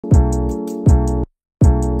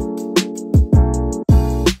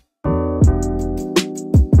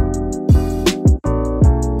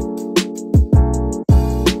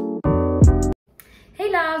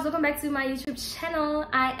guys, welcome back to my YouTube channel.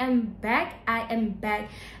 I am back,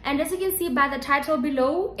 and as you can see by the title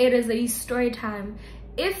below, it is a story time.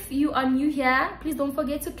 If you are new here, please don't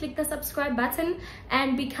forget to click the subscribe button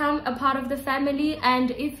and become a part of the family. And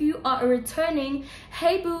if you are a returning,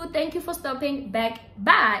 hey boo, thank you for stopping back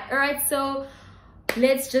by. All right, so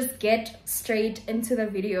let's just get straight into the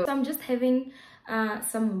video. So I'm just having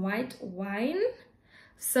some white wine.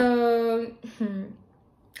 So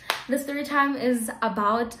the story time is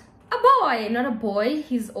about a boy, not a boy,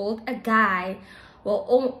 he's old, a guy.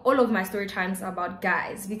 Well, all of my story times are about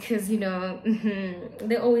guys because, you know,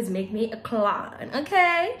 they always make me a clown.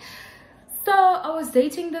 Okay, so I was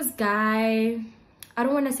dating this guy. I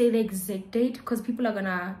don't want to say the exact date because people are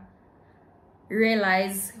gonna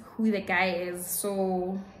realize who the guy is,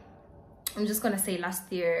 so I'm just gonna say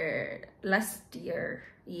last year.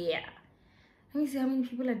 Yeah, let me see how many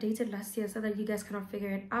people I dated last year so that you guys cannot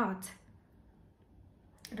figure it out.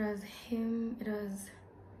 It was him, it was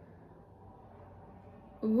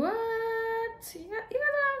what? You guys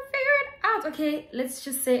wanna figure it out? Okay, let's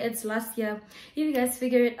just say it's last year. If you guys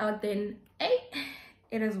figure it out, then hey,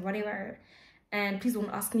 it is whatever. And please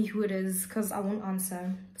don't ask me who it is because I won't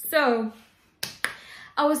answer. So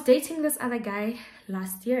I was dating this other guy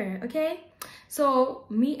last year. Okay, so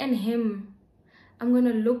me and him, I'm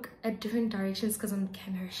gonna look at different directions because I'm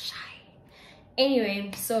camera shy.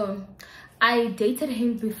 Anyway, so I dated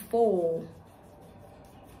him before.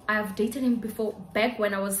 I've dated him before, back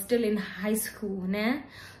when I was still in high school, né?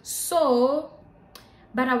 So,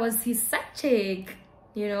 but I was his side chick,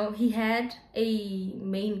 you know. He had a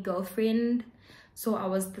main girlfriend, so I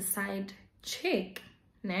was the side chick,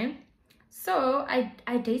 né? So I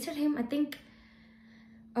dated him. I think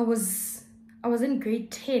I was in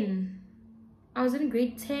grade 10. I was in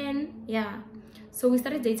grade 10, yeah. So we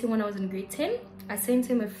started dating when I was in grade 10. I sent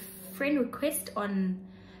him a friend request on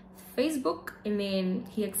Facebook and then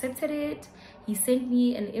he accepted it. He sent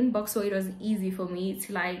me an inbox, so it was easy for me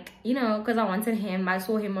to, like, you know, because I wanted him. I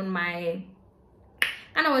saw him on my,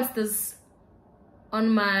 I know what's this, on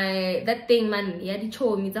my, that thing, man. Yeah, he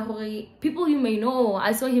told me people you may know.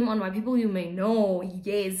 I saw him on my people you may know.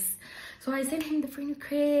 Yes. So I sent him the friend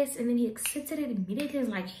request and then he accepted it immediately. I was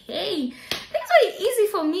like, hey, things were easy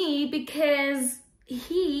for me because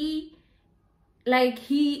he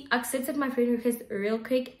accepted my friend request real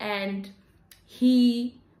quick and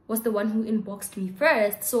he was the one who inboxed me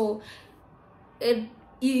first. So it,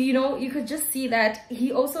 you know, you could just see that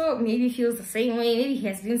he also maybe feels the same way. Maybe he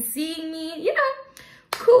has been seeing me, you know.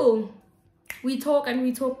 Cool. We talk and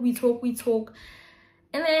we talk.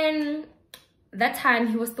 And then that time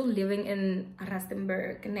he was still living in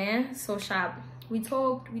Rustenburg, né? So sharp. We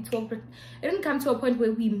talked, but it didn't come to a point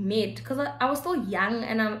where we met because I was still young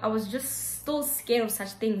and I was just still scared of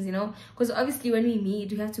such things, you know, because obviously when we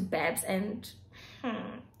meet we have to babs and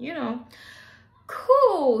you know.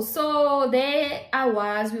 Cool. So there I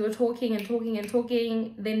was, we were talking.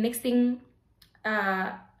 Then next thing,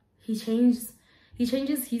 he changes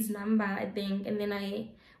his number, I think, and then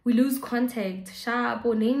we lose contact. Sharp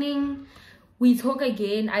or Ning. We talk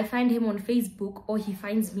again. I find him on Facebook or he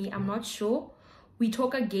finds me, I'm not sure. We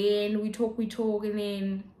talk again, we talk, and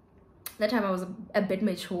then that time I was a bit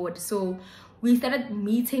matured, so we started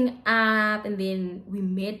meeting up and then we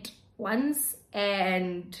met once,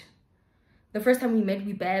 and the first time we met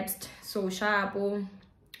we babsed. So sharp.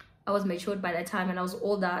 I was matured by that time and I was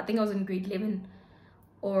older. I think I was in grade 11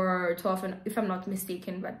 or 12 if I'm not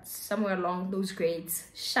mistaken, but somewhere along those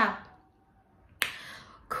grades. Sharp.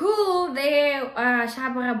 Cool. There that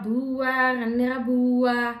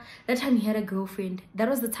time he had a girlfriend. That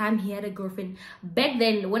was the time he had a girlfriend. Back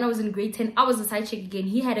then when I was in grade 10, I was a side chick again.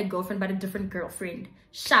 He had a girlfriend, but a different girlfriend.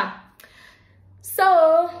 Sharp.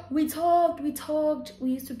 So we talked,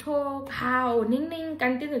 we used to talk how Ning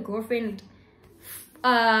Kante, the girlfriend,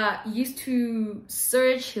 used to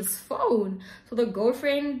search his phone. So the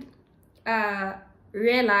girlfriend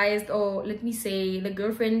realized, or let me say the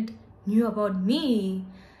girlfriend knew about me.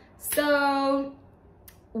 So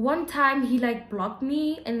one time he like blocked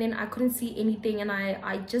me and then I couldn't see anything, and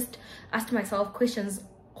I just asked myself questions,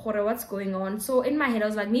 what's going on? So in my head I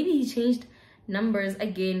was like, maybe he changed numbers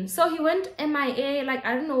again. So he went MIA, like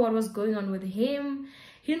I don't know what was going on with him.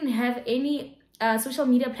 He didn't have any social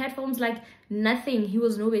media platforms, like nothing. He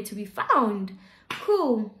was nowhere to be found.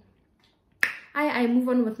 Cool. I move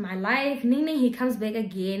on with my life. Ning he comes back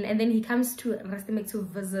again, and then he comes to Rustenburg to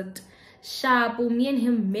visit. Sharp. Me and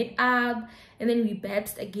him met up, and then we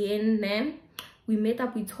babsed again. Né? We met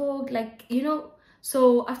up, we talked, like, you know.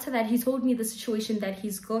 So after that he told me the situation that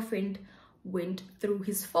his girlfriend went through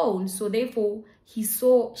his phone. So therefore he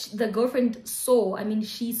saw, the girlfriend saw, I mean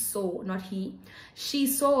she saw, not he, she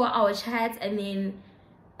saw our chats, and then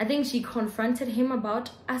I think she confronted him about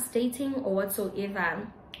us dating or whatsoever.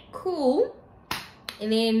 Cool.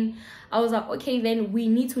 And then I was like, okay, then we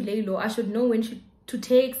need to lay low. I should know when to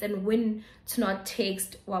text and when to not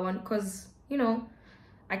text Wawan, because you know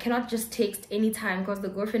I cannot just text anytime because the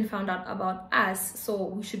girlfriend found out about us, so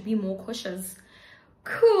we should be more cautious.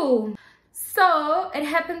 Cool. So it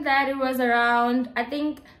happened that it was around, I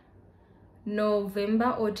think,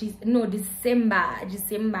 November or December.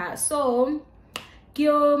 So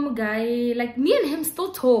Kyom guy, like me and him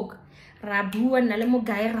still talk. Rabua nale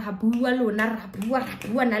guy, rabua lona,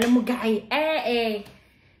 rabua nale guy.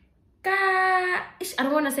 I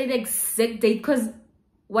don't want to say the exact date because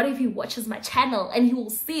what if he watches my channel and he will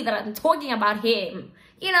see that I'm talking about him,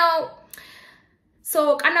 you know?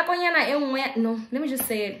 So no, let me just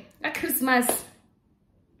say it. At Christmas,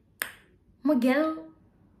 Miguel,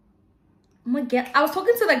 I was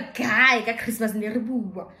talking to the guy at Christmas.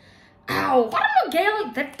 Ow, what am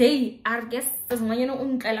Miguel that day? I guess there's one, you know,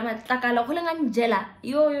 Angela.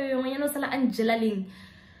 Yo, you know, Sala Angela Ling.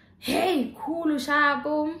 Hey, cool,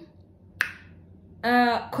 shaboom.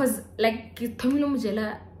 Cause like Tomino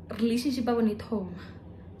Mujela relationship when it home.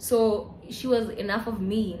 So she was enough of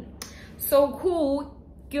me. So cool,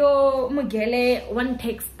 yo Mugele one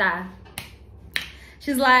texter.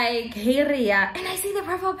 She's like, hey Ria, and I see the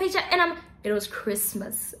profile picture and it was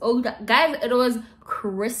Christmas. Oh guys, it was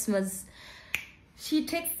Christmas. She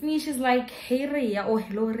texts me, she's like, hey Ria or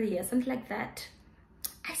hello Ria, something like that.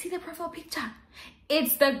 I see the profile picture.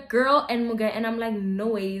 It's the girl and Mugai, and I'm like, no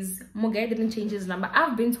ways. Mugai didn't change his number.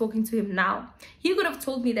 I've been talking to him now. He could have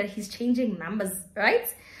told me that he's changing numbers, right?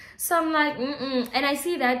 So I'm like, and I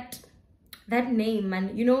see that name,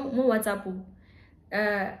 man. You know, more WhatsApp.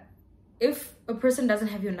 If a person doesn't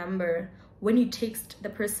have your number, when you text the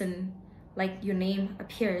person, like your name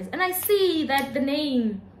appears, and I see that the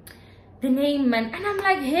name, man, and I'm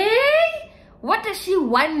like, hey, what does she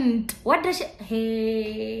want? What does she?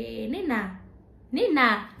 Hey, Nina.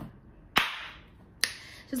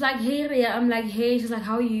 She's like, hey Ria. I'm like, hey. She's like,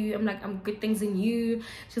 how are you? I'm like, I'm good, thanks, and you?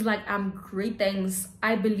 She's like, I'm great, thanks.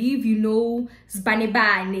 I believe you know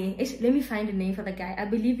Zbanebane. Let me find a name for the guy. I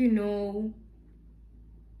believe you know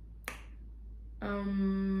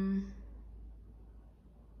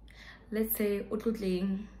let's say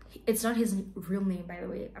Utlutling. It's not his real name, by the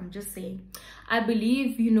way. I'm just saying, I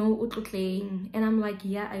believe you know Utlutling. And I'm like,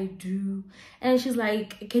 yeah, I do. And she's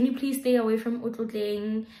like, can you please stay away from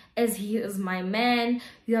Utlutling, as he is my man.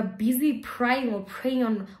 You are busy praying or praying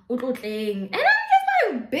on Utlutling. And I'm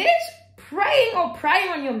just like, bitch, praying or praying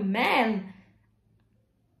on your man?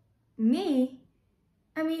 Me?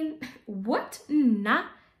 I mean, what? Nah.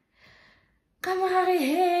 Come on,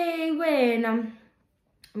 hey, when I'm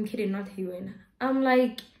kidding, not hey, when. I'm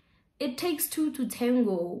like, it takes two to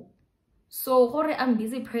tango. So I'm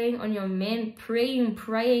busy praying on your man, praying.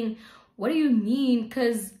 What do you mean?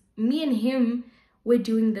 Because me and him, we're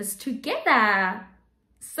doing this together.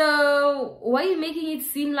 So why are you making it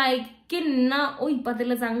seem like because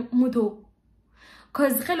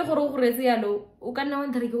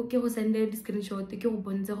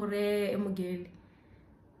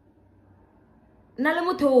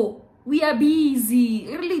we are busy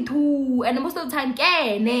really too, and most of the time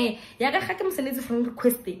friend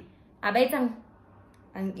requesting an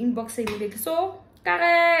inbox saying so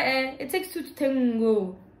it takes two to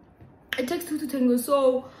tango.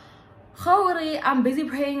 So how I'm busy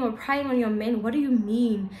praying or crying on your man? What do you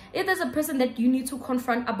mean? If there's a person that you need to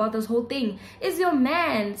confront about this whole thing, is your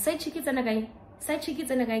man. Side chickens and a guy,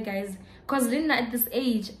 guys. Because Linda at this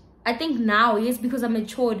age, I think now, yes, because I'm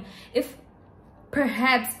matured, if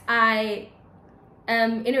perhaps I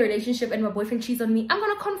am in a relationship and my boyfriend cheats on me, I'm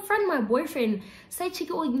gonna confront my boyfriend. Say chiki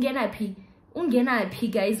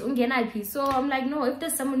guys, so I'm like, no, if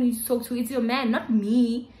there's someone you need to talk to, it's your man, not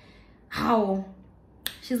me. How?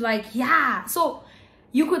 She's like, yeah. So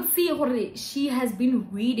you could see already she has been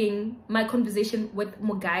reading my conversations with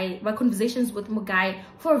Mugai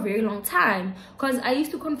for a very long time, because I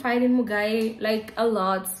used to confide in Mugai like a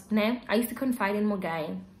lot. I used to confide in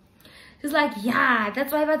Mugai. She's like, yeah,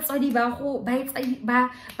 that's why but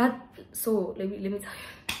so let me tell you,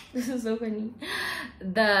 this is so funny.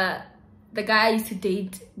 The guy I used to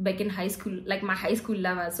date back in high school, like my high school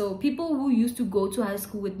lover. So people who used to go to high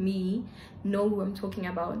school with me know who I'm talking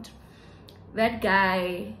about. That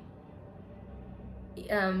guy,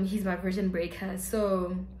 he's my virgin breaker.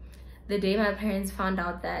 So the day my parents found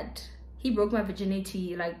out that he broke my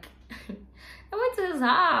virginity, like I went to his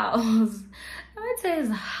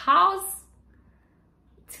house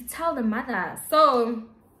to tell the mother. So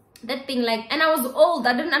that thing, like, and I was old,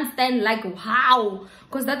 I didn't understand, like, how,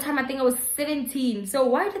 because that time I think I was 17. So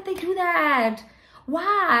why did they do that?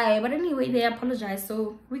 Why? But anyway, they apologized,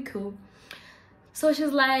 so we cool. So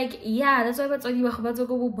she's like, yeah, that's why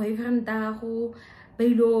go boyfriend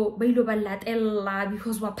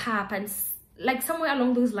because what papa, and like somewhere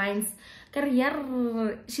along those lines.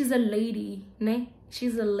 She's a lady, ne?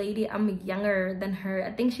 She's a lady. I'm younger than her.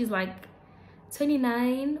 I think she's like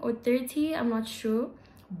 29 or 30, I'm not sure,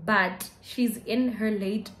 but she's in her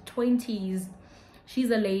late 20s. She's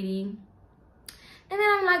a lady. And then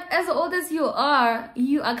I'm like, as old as you are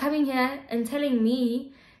coming here and telling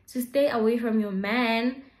me to stay away from your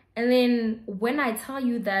man. And then when I tell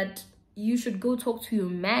you that you should go talk to your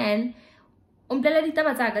man, your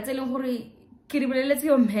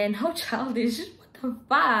man, how childish. What the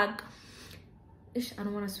fuck? I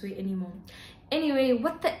don't want to swear anymore. Anyway,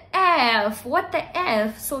 what the F? What the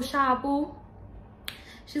F? So Shabu,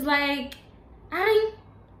 she's like,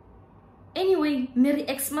 anyway, Merry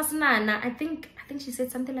Xmas Nana. I think she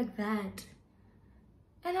said something like that.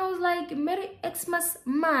 And I was like, Merry Xmas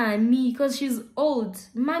mommy, because she's old.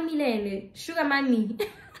 Mommy lele, sugar mommy.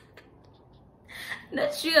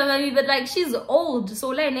 Not sugar mommy, but like she's old. So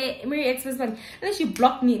like Merry Xmas mommy. And then she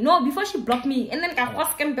blocked me. No, before she blocked me. And then I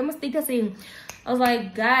was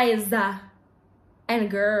like, guys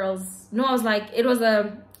and girls. No, I was like, it was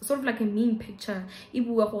a sort of like a meme picture.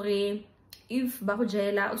 If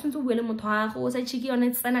Bahujela, also to William Motaho was a cheeky on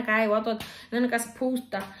it, Sana guy, what then I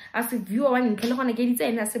supposed as a viewer and Kelly get it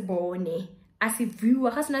and as a bone. As a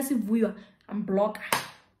viewer, as a viewer, I'm blogger.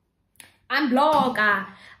 I'm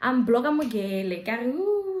blogger Miguel.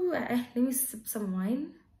 Let me sip some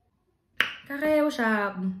wine. Carreo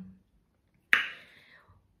sharp.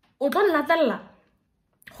 Oton latala.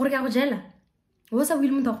 Horga Jella. What's a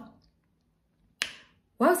William talk?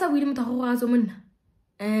 What's a William talk?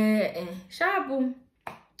 Shabu.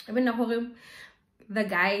 I've been the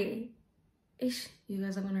guy. Ish, you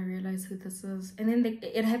guys are gonna realize who this is. And then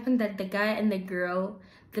it happened that the guy and the girl,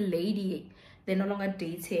 the lady, they're no longer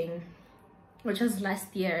dating, which was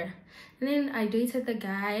last year. And then I dated the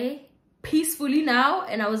guy peacefully now,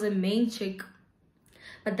 and I was a main chick.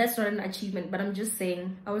 But that's not an achievement, but I'm just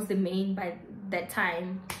saying I was the main by that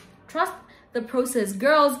time. Trust the process,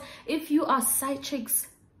 girls. If you are side chicks,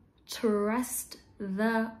 trust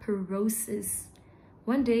the process.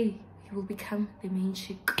 One day you will become the main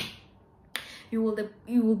chick. You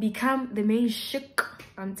will become the main chick,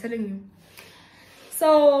 I'm telling you.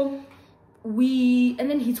 So and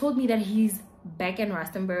then he told me that he's back in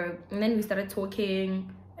Rustenburg, and then we started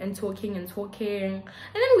talking and talking and talking, and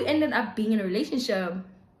then we ended up being in a relationship.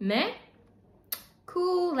 Meh?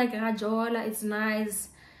 Cool, like Rajola, it's nice.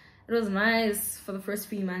 It was nice for the first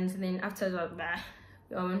 3 months, and then after that,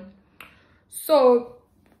 so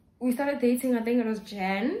we started dating. I think it was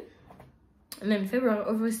Jan, and then February,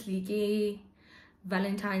 obviously,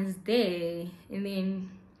 Valentine's Day. And then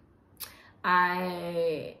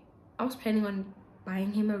I was planning on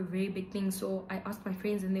buying him a very big thing, so I asked my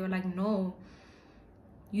friends, and they were like, no,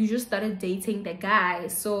 you just started dating the guy,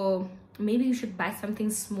 so maybe you should buy something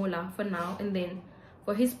smaller for now, and then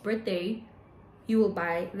for his birthday you will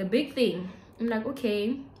buy the big thing. I'm like,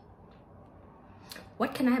 okay,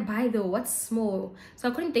 what can I buy though? What's small? So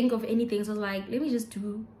I couldn't think of anything, so I was like, let me just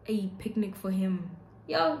do a picnic for him.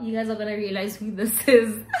 Yo, you guys are gonna realize who this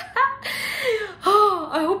is. Oh,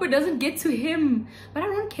 I hope it doesn't get to him, but I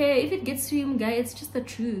don't care if it gets to him, guy. It's just the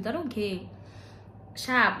truth. I don't care.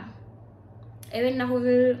 Sharp. Even now,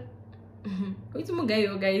 what's my guy,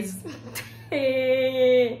 guys?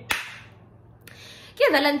 Yeah,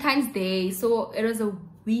 Valentine's Day. So it was a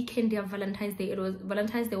weekend of Valentine's Day.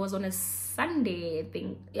 Valentine's Day was on a Sunday, I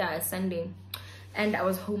think. Yeah, a Sunday. And I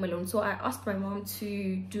was home alone, so I asked my mom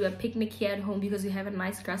to do a picnic here at home because we have a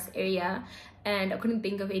nice grass area, and I couldn't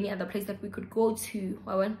think of any other place that we could go to.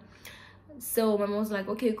 So my mom was like,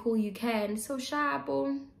 okay, cool, you can. So sharp.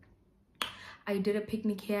 I did a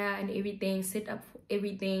picnic here and everything, set up for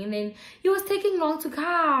everything, and then he was taking long to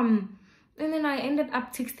come. And then I ended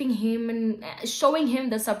up texting him and showing him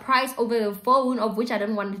the surprise over the phone, of which I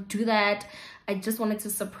didn't want to do that. I just wanted to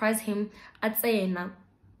surprise him at Sayena.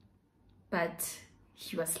 But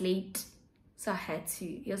he was late, so I had to.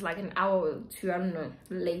 He was like an hour or two, I don't know,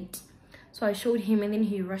 late. So I showed him, and then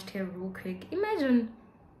he rushed here real quick. Imagine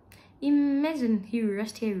he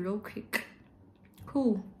rushed here real quick.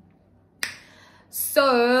 Cool.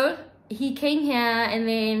 So he came here, and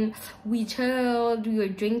then we chilled. We were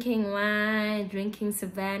drinking wine, drinking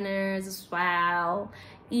Savannah's as well,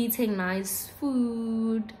 eating nice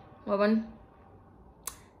food. No,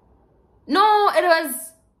 it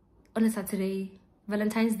was on a Saturday.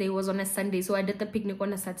 Valentine's Day was on a Sunday, so I did the picnic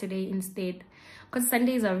on a Saturday instead, because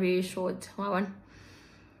Sundays are very short.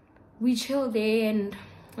 We chill there and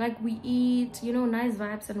like we eat, you know, nice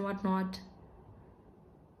vibes and whatnot.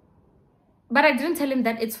 But I didn't tell him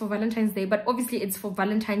that it's for Valentine's Day, but obviously it's for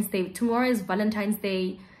Valentine's Day. Tomorrow is Valentine's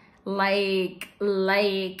Day. Like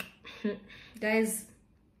guys,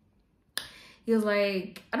 he was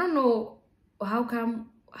like, I don't know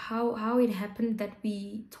how it happened that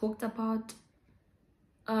we talked about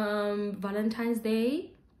Valentine's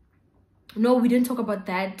Day. No, we didn't talk about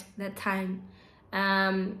that time.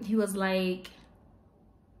 He was like,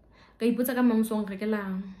 we put our mom's score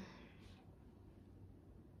rekala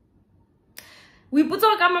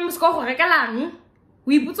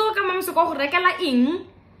ing.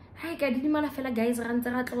 Hi guys, didn't matter fela guys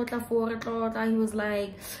he was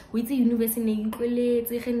like, we the university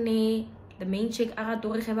the main chick have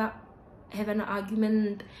an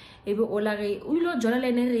argument. The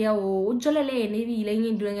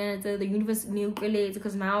university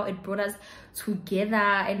because now it brought us together,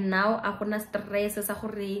 and now stress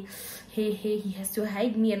he has to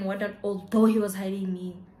hide me and whatnot, although he was hiding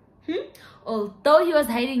me. Although he was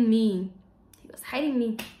hiding me.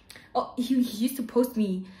 Oh, he used to post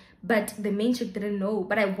me, but the main chick didn't know.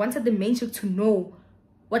 But I wanted the main chick to know.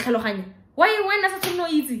 What why does it know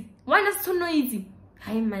easy? Why does it know easy?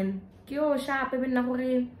 Hi man, yo sharp even na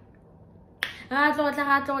gore. Sharp have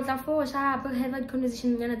that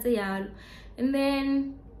conversation and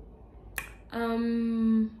then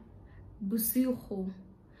Busiho,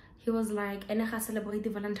 he was like, and I celebrate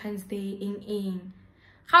Valentine's Day in.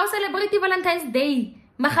 How celebrate Valentine's Day?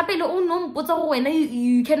 You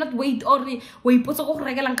cannot wait or wait put go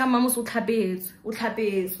regalang ka mama so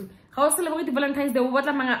tlhabetso. How celebrate Valentine's Day? What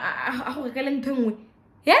la manga a go regalang thengwe?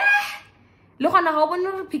 Yeah. Lo gona ga o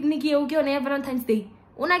bona picnic eo ke yone Valentine's Day.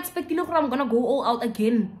 Una expecting I'm gonna go all out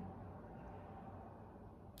again.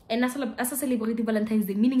 And as I celebrate Valentine's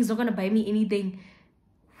Day, meaning he's not gonna buy me anything.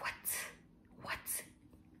 What?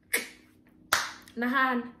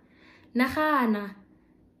 Nahana.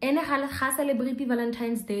 And I celebrate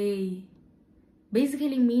Valentine's Day.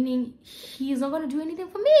 Basically meaning he's not gonna do anything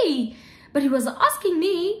for me. But he was asking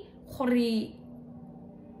me, we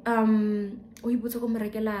put go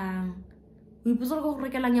regalang. We put go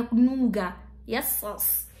regalang ya kunuga. Yes,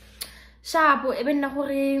 sharp even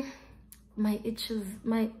my itches,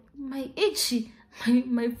 my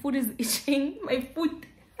foot is itching, my foot.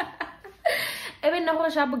 Even now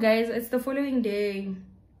sharp guys, it's the following day.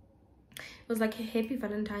 It was like happy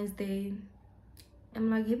Valentine's Day.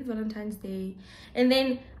 I'm like happy Valentine's Day. And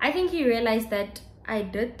then I think he realized that I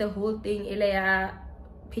did the whole thing Ilaya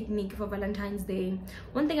picnic for Valentine's Day.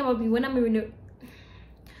 One thing about me when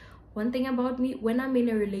I'm in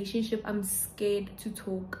a relationship, I'm scared to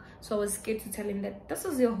talk. So I was scared to tell him that this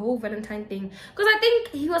was your whole Valentine thing, because I think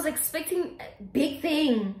he was expecting a big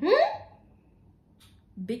thing.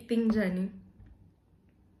 Big thing journey.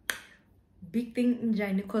 Big thing in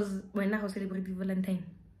journey, because when I was celebrating Valentine.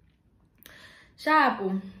 Sharp.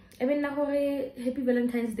 Even now happy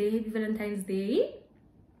Valentine's Day, happy Valentine's Day.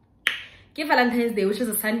 Give Valentine's Day, which is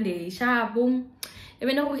a Sunday. Sharp.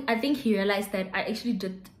 Even now I think he realized that I actually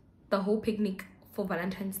did the whole picnic for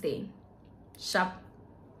Valentine's Day. Sharp.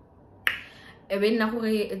 Even now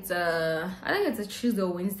it's I think it's a Tuesday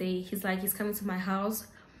or Wednesday. He's like, he's coming to my house.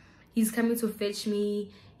 He's coming to fetch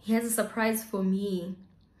me. He has a surprise for me.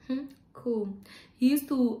 Cool. He used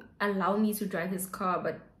to allow me to drive his car,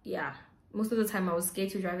 but yeah, most of the time I was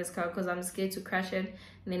scared to drive his car because I'm scared to crash it,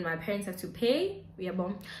 and then my parents have to pay. Yeah,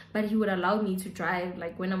 but he would allow me to drive,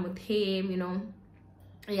 like when I'm with him, you know.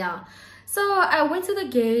 Yeah, so I went to the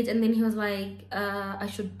gate, and then he was like, I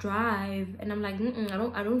should drive, and I'm like,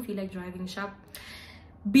 I don't feel like driving. Sharp.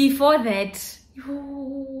 Before that,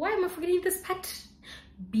 why am I forgetting this part?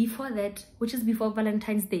 Before that, which is before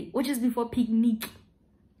Valentine's Day, which is before picnic,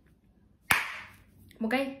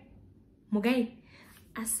 Mogai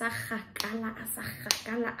asagakala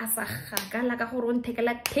ka gore o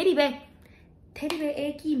nthekela teddy bear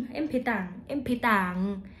e kim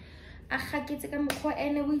emphetang a gaketse ka mokgwa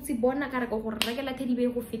ene o itse bona ka re go rekela teddy bear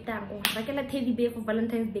go fetang go rekela teddy bear for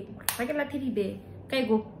Valentine's Day, rekela teddy bear ka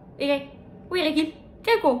go o e rekile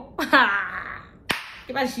ka go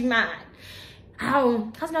ke ba shima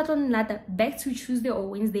how has not on later back to Tuesday or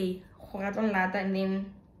Wednesday go ratla later, and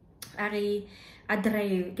then I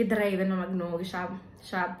drive and I'm like, no, sharp.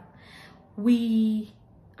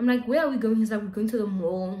 I'm like, where are we going? He's like, we're going to the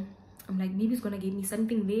mall. I'm like, maybe he's gonna give me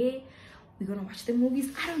something there. We're gonna watch the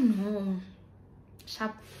movies. I don't know.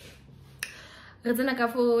 Sharp. In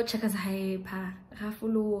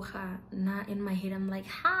my head, I'm like,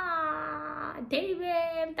 hi. teddy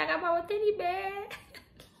bear, mtakabawa teddy bear.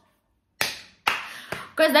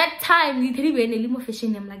 Because that time the teddy bear nelimo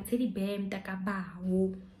fashion, I'm like teddy bear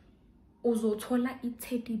mtakabawa. Uzotola I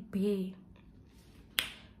teddy bear.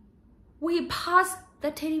 We passed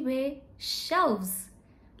the teddy bear shelves.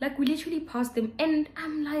 Like we literally passed them, and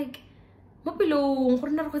I'm like, Mopilo,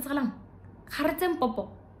 Haratem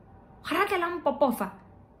popo. Harakalam popofa.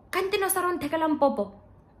 Cantino saron tekalam popo.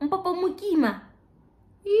 Popo mukima.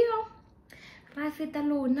 Yo. Rafita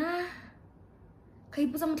lona. Kay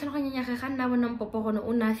po sa mutla kanya niya kakanawa ng popo ko na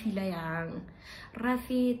una fila yang.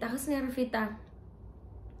 Rafita. Kasi nga Rafita.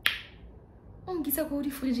 Ang gisa ko di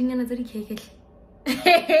fridge nga na zari keke.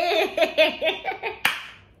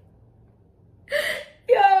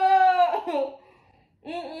 Yo.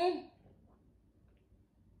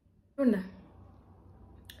 Lona.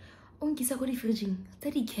 Ang gisa ko di fridge nga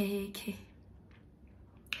zari keke.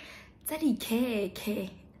 Zari keke.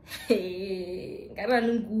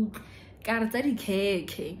 Karalong good. Kar zari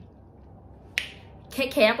keke.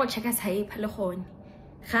 Keke ako chaka sa ipa lahon.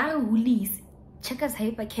 Ga hulis. Chaka sa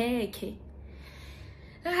ipa keke.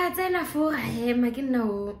 Tsena for hema ke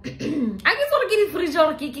no. A ke tsore ke di fridge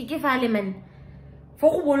or ke fale man. Fo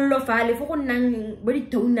go bollo fale fo go nnang bo di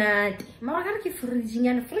donut. Mara ka re ke fridge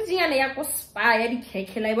nyana ya ko spa ya di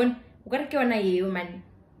keke la ibon. O ka re ke yona eo man.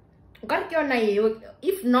 O ka re ke yona eo.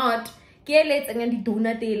 If not, ke letsa nga di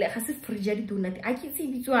donut ele ga se fridge ya di donut. A ke se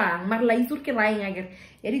bitswang mara la itse ke raeng a ke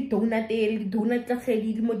ya di donut ele di donut tla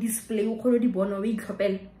khedi di mo display o kholo di bona o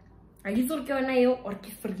ikhapela. A ke tsore ke yona eo or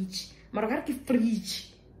ke fridge. Mara ka re ke fridge.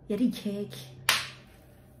 Yari cake.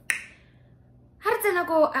 Har tsena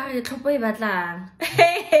ko a re tlhopo e batlang.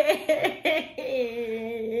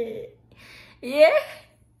 Yeah.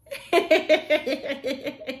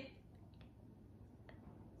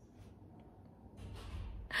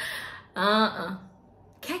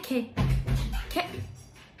 Cake.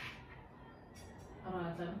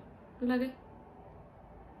 Lagi.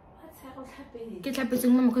 Ke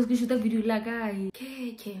tlhapetseng mama because ke shoot a video la kae.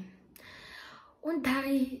 Cake.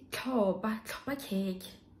 Untari thopa cake.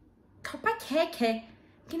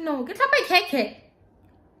 You know, get thopa cake.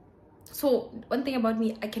 So one thing about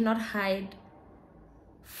me, I cannot hide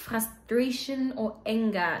frustration or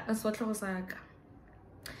anger. That's what like.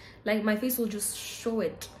 Like my face will just show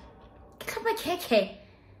it. Get thopa cake.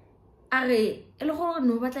 Are elo go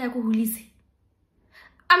no batla ya go hulise.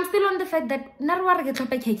 I'm still on the fact that narwa get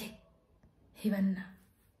thopa cake. Hey banna.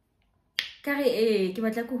 Kare ke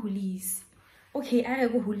batla go hulise. Okay, I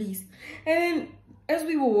go hoolies. And then as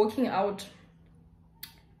we were walking out,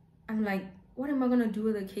 I'm like, what am I gonna do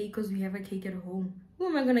with a cake? Because we have a cake at home. Who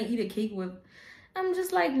am I gonna eat a cake with? I'm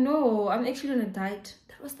just like, no, I'm actually on a diet.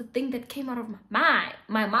 That was the thing that came out of my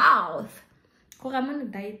mouth. I'm on a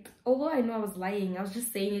diet. Although I know I was lying, I was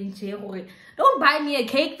just saying in jail, don't buy me a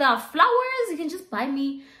cake. There are flowers. You can just buy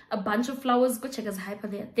me a bunch of flowers. Go check us hyper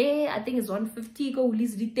there. I think it's 150. Go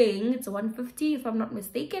release the thing. It's 150 if I'm not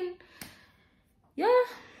mistaken. Yeah,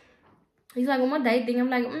 he's like, I'm dieting. I'm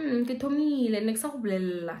like, ke thomile next go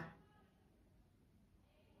bolella.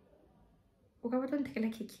 O ka batla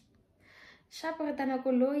nthekela cake. Sharp re tana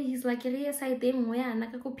koloi, he's like, re ya side e nngwe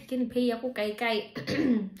yana ka go pick and pay ya go kai.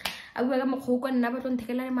 A bua ka mokgo kwa nna batla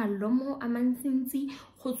nthekela malomo a mantsintsi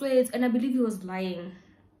go tswetse, and I believe he was lying.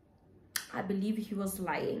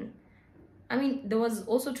 I mean, there was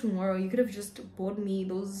also tomorrow. You could have just bought me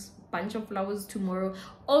those bunch of flowers tomorrow.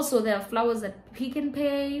 Also, there are flowers at Pick and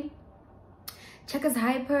Pay, Checkers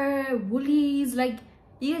Hyper, Woolies. Like,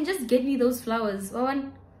 you can just get me those flowers.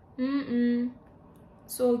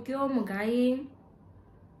 So, kyo mo guy.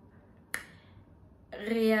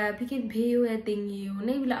 Pick and Pay,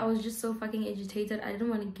 I was just so fucking agitated. I didn't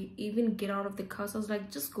want to even get out of the car. So I was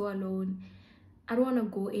like, just go alone. I don't want to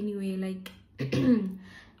go anyway. Like,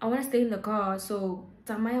 I want to stay in the car. So,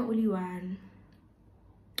 Tamaya only one.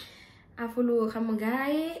 I follow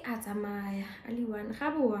Hamugai at Tamaya only one.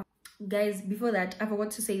 Guys, before that, I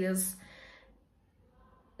forgot to say this.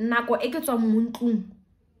 Nako eketswa muntlung.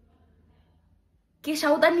 Ke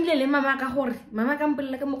shautanile le mama ka gore mama ka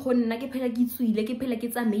mpolella ka mokgo nna ke phela ke tswile ke phela ke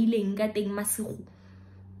tsamaileng ka teng masigo,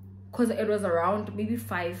 because it was around maybe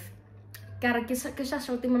 5. Kare ke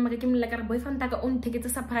shauting mama ke mmela ka re boyfriend ta ka o ntheketse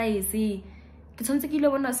surprise ke tshwantse ke ile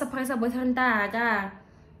bona surprise a boyfriend ta ka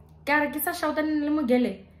kare ke sa shautane le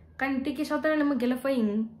mogele ka nte ke shautane le mogele for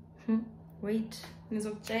eng wait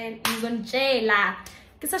nizonjela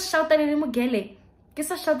ke sa shautane le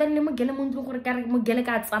mogele mo ntlo gore kare mogele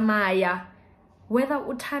ka tsamaya. Whether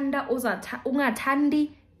utanda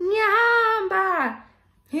ungathandi nyamba.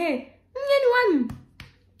 Hey, nyeni wami.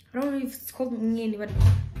 I don't know if it's called nyeni, but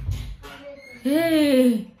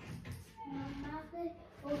hey.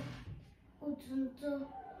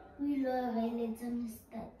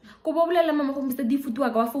 Ko ba bolela mama go Mr. Difoot wa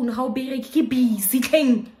ka wa phone ga o bereke ke busy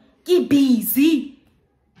tleng ke busy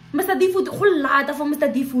Mr. Difoot go lata for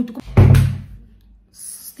Mr. Difoot.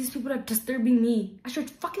 These people are disturbing me. I should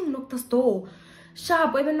fucking lock this door.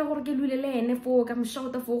 Sharp even na gore ke lule le ene for ka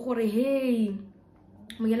mshota for gore hey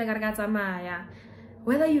mo yela ka re ka tsamaya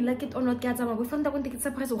whether you like it or not ke tsamaya go fanda go ntse ke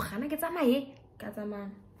surprise o gana ke tsamaye ka tsamaya.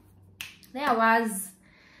 There I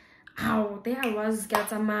was ke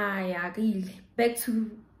tsamaya ke ile back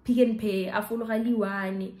to Pick n Pay a fologa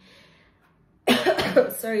liwane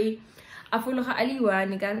sorry a fologa a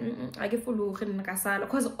liwane ka a ke fologe nna ka sala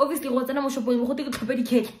because obviously go tsena mo shopong go te ke tlhope di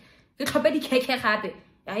cake gape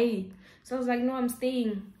ai so I was like no I'm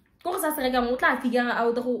staying go sa se reka mo tla figure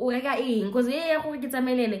out go o reka eng because ya go ke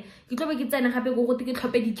tsamelele ke tlobe ke tsena gape go te ke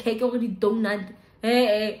tlhope di cake go di donut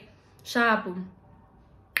sharp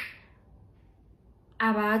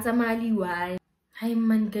aba tsamaliwa hi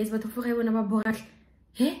man guys but for ga bona ba boratle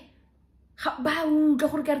ba utlwa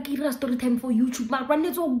gore ka re ke dira story time for YouTube mara ba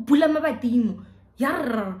netse o bula mabadimo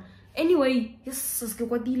yar anyway yes ke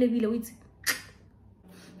kwatile bile wait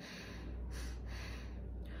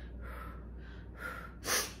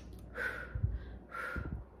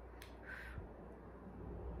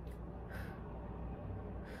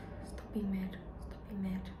stop being mad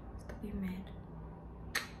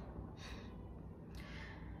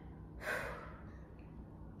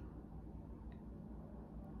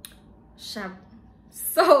sharp.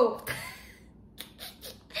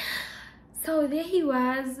 So there he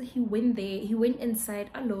was. He went inside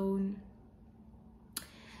alone.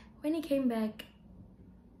 When he came back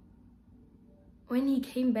or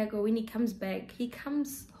when he comes back, he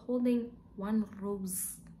comes holding one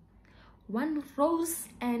rose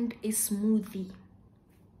and a smoothie.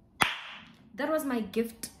 That was my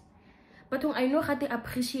gift. But I know how to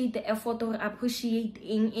appreciate the effort or appreciate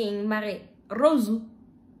in mare rose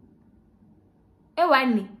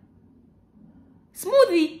one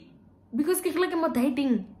smoothie because like I'm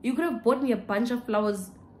dating. You could have bought me a bunch of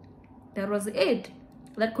flowers. That was it.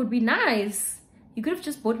 That could be nice. You could have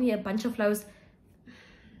just bought me a bunch of flowers.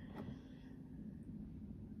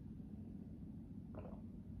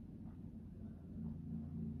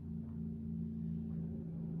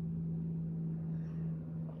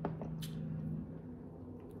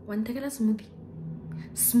 One take a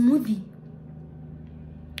smoothie.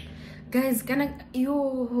 Guys, can I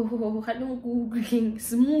googling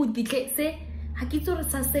smoothie? Say, hakito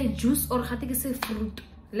sa say juice or hatike say fruit.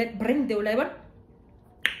 Like brandeo, like what?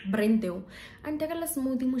 Brandeo. Antakala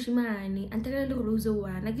smoothie mushimani. Antakala rose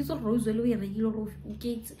one. Nakito rose lo regular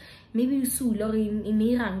cakes. Maybe you sue or in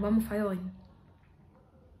mirang bam fire.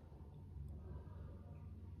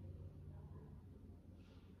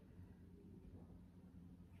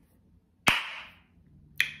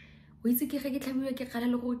 Witse ke ga ke tlhabiwa ke kgala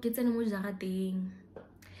le go ke tsene mo jarateng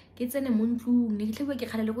ke tsene mo ntlung ne ke tlhabiwa ke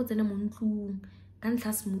kgala le go tsene mo ntlung ka ntla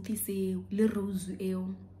smoothie seo le rose eo.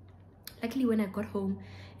 Luckily when I got home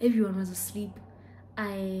everyone was asleep.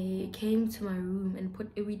 I came to my room and put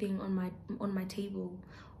everything on my table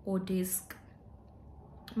or desk.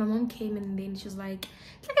 My mom came and then she was like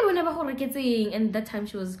and that time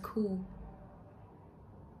she was cool.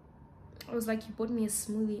 I was like, you bought me a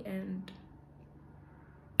smoothie and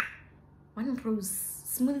one rose.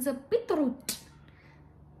 Smoothie is a beetroot.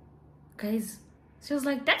 Guys, she was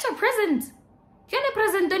like, that's your present. You're a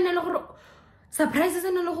present. Surprises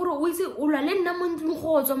and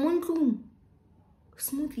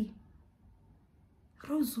smoothie.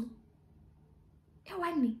 Rose.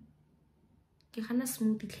 Ewani. Ke gana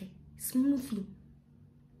smoothie. Smoothie.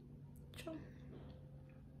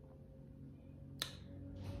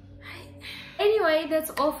 Anyway,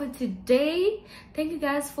 that's all for today. Thank you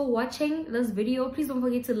guys for watching this video. Please don't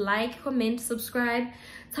forget to like, comment, subscribe.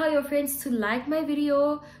 Tell your friends to like my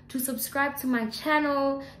video, to subscribe to my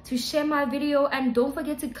channel, to share my video, and don't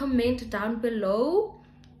forget to comment down below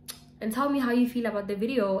and tell me how you feel about the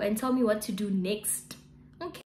video and tell me what to do next.